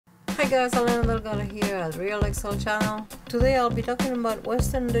Hi guys, Elena Delgado here at Realexcel channel. Today I'll be talking about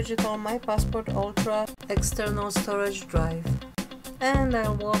Western Digital My Passport Ultra external storage drive, and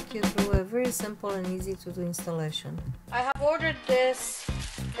I'll walk you through a very simple and easy to do installation. I have ordered this.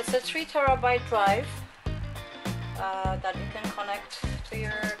 It's a 3 terabyte drive that you can connect to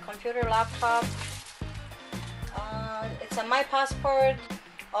your computer, laptop. It's a My Passport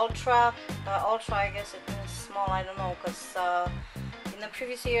Ultra. Ultra, I guess it means small. I don't know, because in the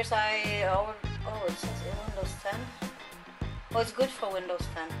previous years I oh, it says Windows 10. Oh, it's good for Windows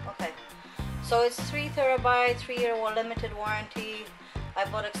 10. Okay, so it's 3 terabyte, 3-year limited warranty. I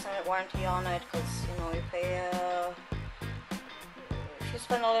bought extended warranty on it because, you know, you pay if you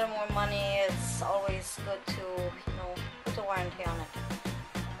spend a little more money, it's always good to, you know, put a warranty on it.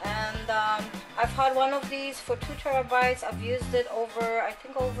 And I've had one of these for 2 terabytes. I've used it over, I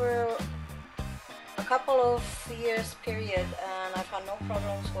think, over a couple of years period, and I've had no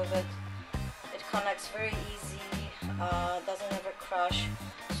problems with it. It connects very easy, doesn't ever crash.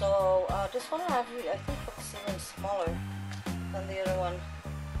 So this one I think looks even smaller than the other one.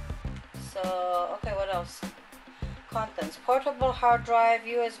 So okay, what else? Contents: portable hard drive,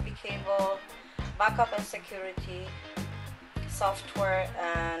 USB cable, backup and security, software,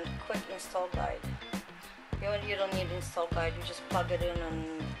 and quick install guide. You don't need install guide, you just plug it in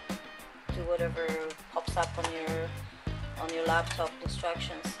and do whatever pops up on your laptop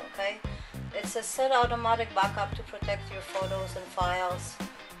instructions. Okay, it's a set automatic backup to protect your photos and files,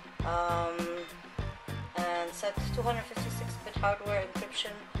 and set 256-bit hardware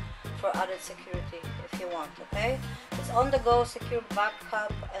encryption for added security if you want. Okay, it's on the go, secure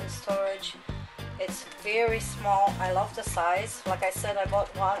backup and storage. It's very small. I love the size. Like I said, I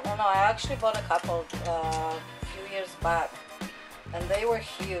bought one. Oh no, I actually bought a couple a few years back, and they were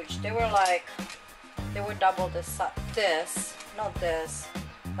huge. They were double this, not this,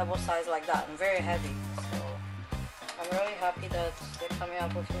 double size like that, and very heavy. So I'm really happy that they're coming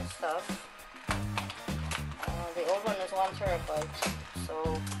up with new stuff. The old one is 1 terabyte.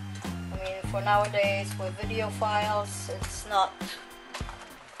 So I mean, for nowadays with video files, that's not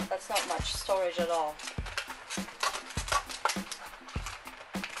much storage at all.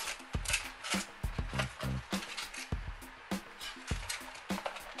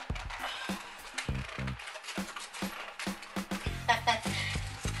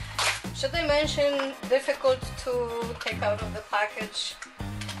 Should I mention difficult to take out of the package?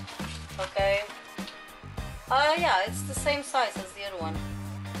 Okay. Yeah, it's the same size as the other one.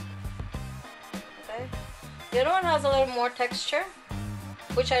 Okay. The other one has a little more texture,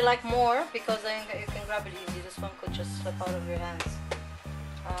 which I like more because then you can grab it easy. This one could just slip out of your hands.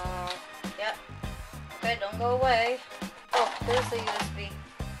 Yeah. Okay, don't go away. Oh, there's the USB.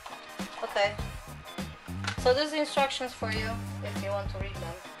 Okay. So there's the instructions for you if you want to read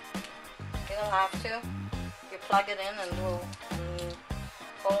them. You don't have to. You plug it in and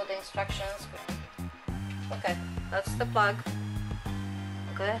follow the instructions. Okay, that's the plug.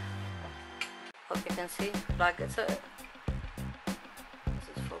 Okay. Hope you can see. Plug it.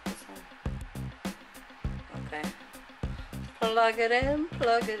 Okay, plug it in,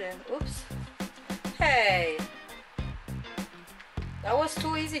 plug it in. Oops. Hey, that was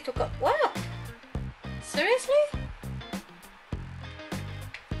too easy to cut. What? Seriously?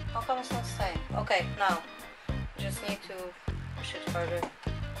 How come it's not staying? Okay, now just need to push it further.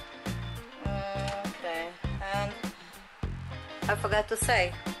 Okay, and I forgot to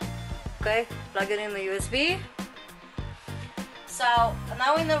say. Okay, plug it in the USB. So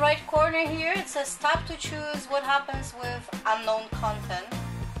now in the right corner here it says tap to choose what happens with unknown content,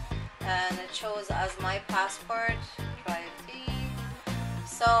 and it shows as My Passport Drive D.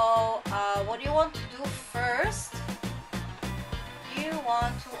 So what you want to do first, you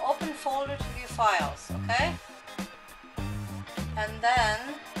want to open folder to view files, okay? And then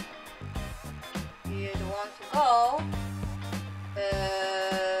you want to go,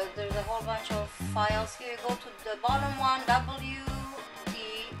 there's a whole bunch of files here. Go to the bottom one, WD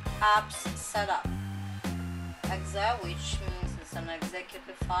apps setup, exe, which means it's an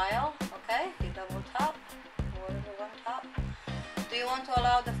executive file. Okay, you double tap, whatever one tap. Do you want to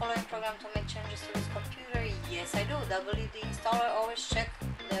allow the following program to make changes to this computer? Yes, I do. WD installer, always check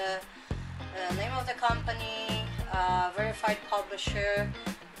the name of the company, verified publisher.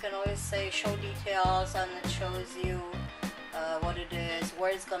 You can always say show details, and it shows you what it is,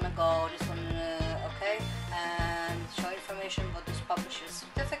 where it's gonna go, this one, okay, and show information about this publisher's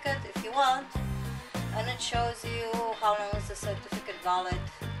certificate if you want, and it shows you how long is the certificate valid,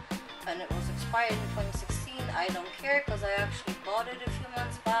 and it was expired in 2016. I don't care because I actually bought it a few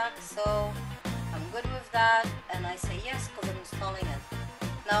months back, so I'm good with that, and I say yes because I'm installing it.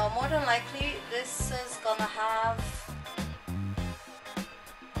 Now more than likely this is gonna have,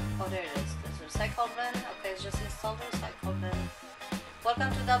 oh there it is, there's a recycle bin. Okay, it's just installed the recycle bin.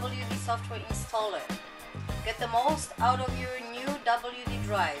 Welcome to WD software installer. Get the most out of your new WD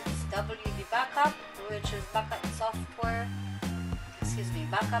drives. WD backup, which is backup software,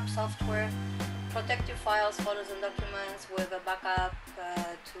 backup software. Protect your files, photos and documents with a backup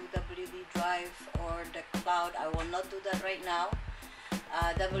to WD drive or the cloud. I will not do that right now.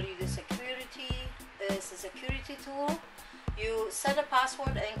 WD security is a security tool. You set a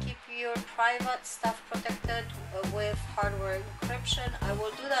password and keep your private stuff protected with hardware encryption. I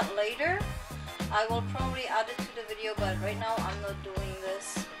will do that later. I will probably add it to the video, but right now I'm not doing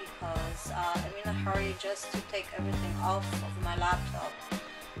this because I'm in a hurry just to take everything off of my laptop.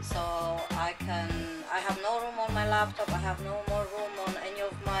 So I have no room on my laptop. I have no more room on any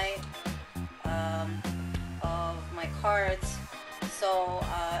of my cards. So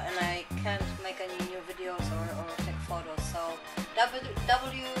and I can't make any new videos or take photos. So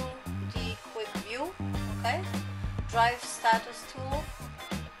WD quick view, okay. Drive status tool.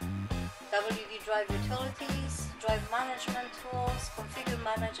 WD drive utilities, drive management tools, configure,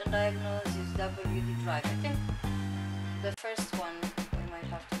 manage and diagnose, use WD drive. I think the first one we might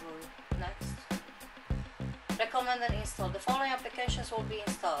have to go next. Recommend and install. The following applications will be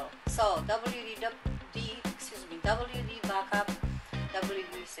installed. So WD backup,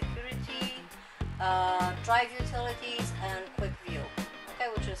 WD security, drive utilities and quick view. Okay,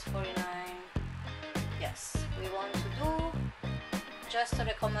 which is 49. Yes, we want to do just to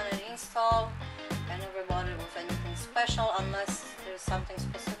recommend and install. I never bothered with anything special unless there's something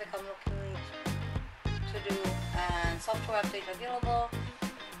specific I'm looking to do. And software update available.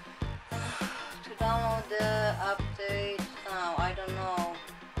 To download the update now, I don't know.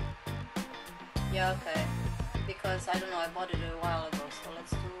 Yeah, okay, because I don't know, I bought it a while ago. So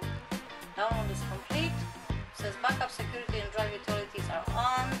let's do download is complete. It says backup, security and drive utilities are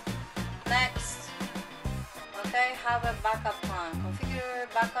on. Next. Okay, have a backup plan. Configure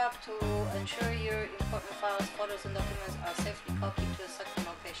backup to ensure your important files, photos and documents are safely copied to a second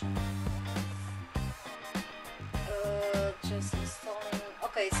location. Just installing.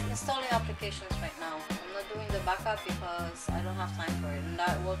 Okay, it's installing applications right now. I'm not doing the backup because I don't have time for it, and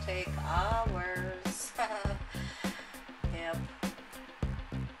that will take hours. Yep.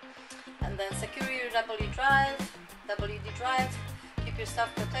 And then secure your WD drive. Keep your stuff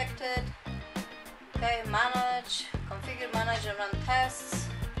protected. Okay, manage, configure, manage and run tests.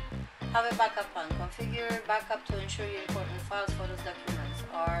 Have a backup plan. Configure backup to ensure your important files, photos, documents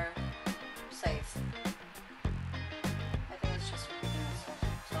are safe. I think it's just repeating itself,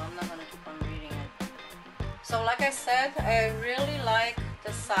 so I'm not gonna keep on reading it. So like I said, I really like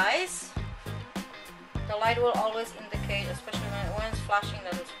the size. The light will always indicate, especially when it's flashing,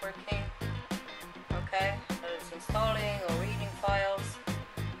 that it's working. Okay, that it's installing or reading files.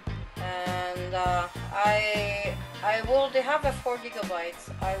 And they have a 4 gigabytes.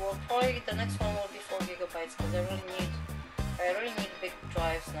 I will probably, the next one will be 4 gigabytes because I really need big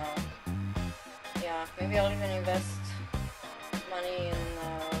drives now. Yeah, maybe I'll even invest money in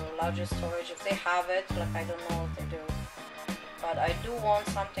larger storage if they have it. Like, I don't know if they do, but I do want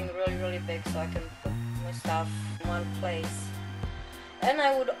something really big so I can put my stuff in one place. And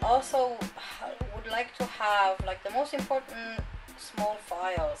I would also like to have, like, the most important small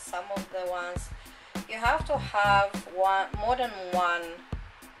files. Some of the ones you have to have more than one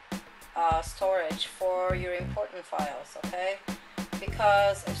storage for your important files, okay?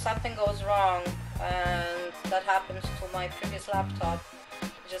 Because if something goes wrong, and that happens to my previous laptop,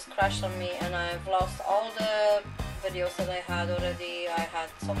 it just crashed on me and I've lost all the videos that I had already. I had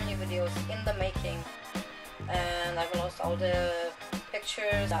so many videos in the making and I've lost all the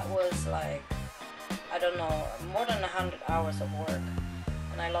pictures. That was like, I don't know, more than 100 hours of work,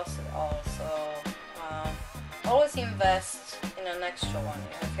 and I lost it all. So always invest in an extra one.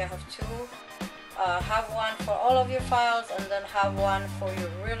 If you have two, have one for all of your files and then have one for your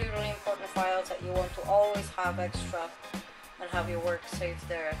really important files that you want to always have extra and have your work saved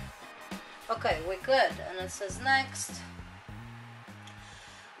there. Okay, we're good. And it says next,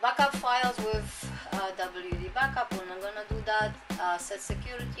 backup files with WD backup. We're not gonna do that. Set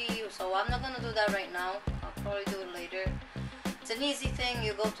security, so I'm not gonna do that right now. I'll probably do it later. It's an easy thing.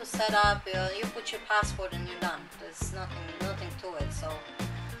 You go to setup, you put your password and you're done. There's nothing to it. So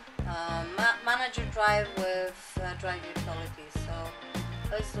manage your drive with drive utilities. So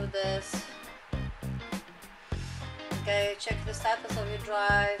let's do this. Okay, check the status of your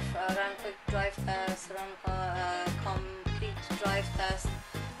drive, run quick drive test, run complete drive test.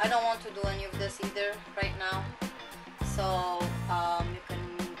 I don't want to do any of this either right now, so you can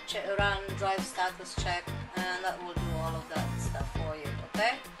run drive status check, and that will do all of that stuff for you.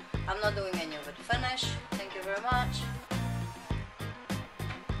 Okay, I'm not doing any of it. Finish. Thank you very much.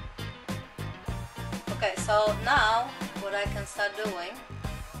 Okay, so now what I can start doing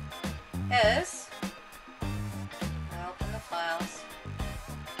is I open the files.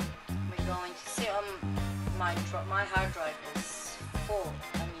 We're going to see my hard drive is full.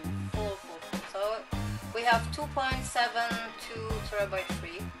 I mean full. So we have 2.72 terabyte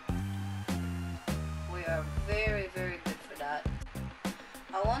free. We are very good for that.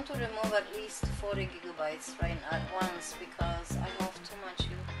 I want to remove at least 40 gigabytes right at once because I have too much.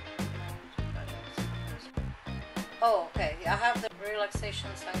 Oh, okay. I have the Relaxation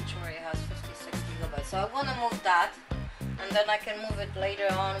Sanctuary. It has 56 gigabytes. So I want to move that, and then I can move it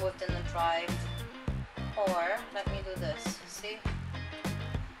later on within the drive. Or let me do this. See?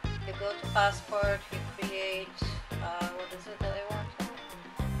 You go to passport, you create what is it that I want to?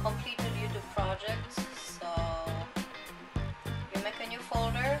 Completed YouTube projects. So you make a new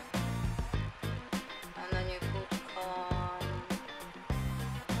folder, and then you put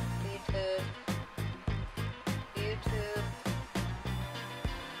completed YouTube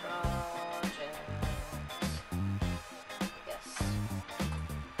projects. Yes.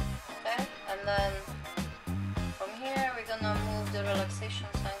 Okay, and then from here we're gonna move the Relaxation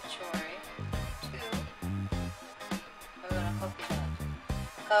Sanctuary to. We're gonna copy that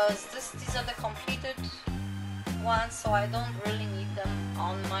because these are the completed ones, so I don't really need them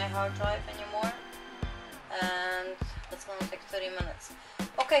on my hard drive anymore, and it's gonna take 30 minutes.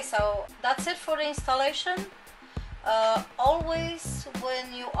 Okay, so that's it for the installation. Always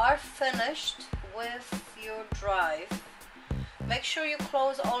when you are finished with your drive, make sure you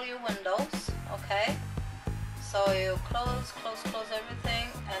close all your windows. Okay, so you close everything,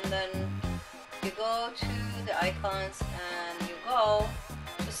 and then you go to the icons and you go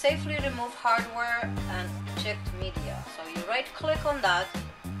to safely remove hardware and eject media. So you right click on that,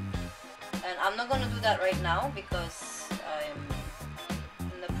 and I'm not going to do that right now because I'm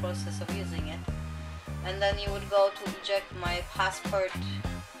in the process of using it. And then you would go to eject my passport,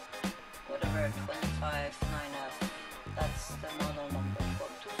 whatever, 259F. That's the model number,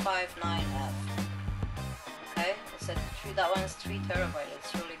 259F. Okay, that one's 3 terabytes.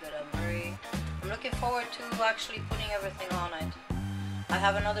 It's really good. I'm looking forward to actually putting everything on it. I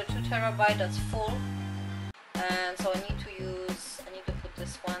have another 2 terabyte that's full, and so I need to put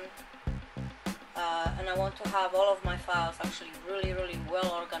this one. And I want to have all of my files actually really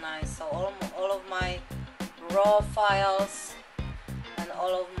well organized. So all of my raw files and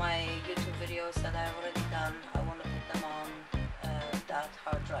all of my YouTube videos that I've already done, I want to put them on that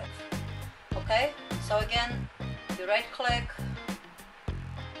hard drive. Okay, so again, you right click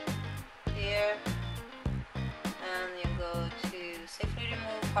here and you go to safely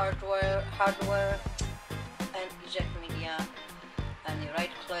remove hardware and eject media, and you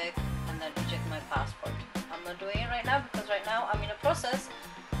right click and then eject my passport. I'm not doing it right now because right now I'm in the process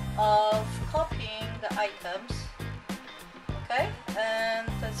of copying the items. Okay, and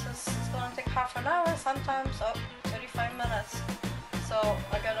this is going to take half an hour, sometimes 35 minutes. So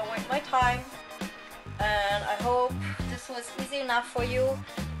I gotta wait my time, and I hope this was easy enough for you.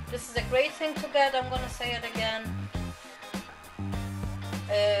 This is a great thing to get. I'm gonna say it again.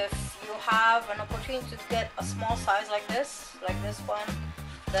 If you have an opportunity to get a small size like this one,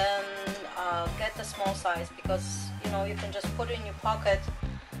 then get the small size, because you know you can just put it in your pocket,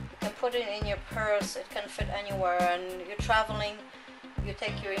 you can put it in your purse, it can fit anywhere, and you're traveling, you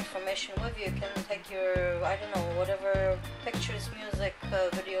take your information with you, you can take your, I don't know, whatever, pictures, music,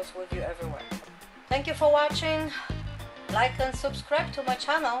 videos with you everywhere. Thank you for watching. Like and subscribe to my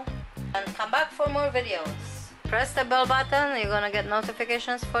channel, and come back for more videos. Press the bell button, you're gonna get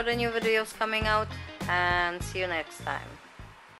notifications for the new videos coming out, and see you next time.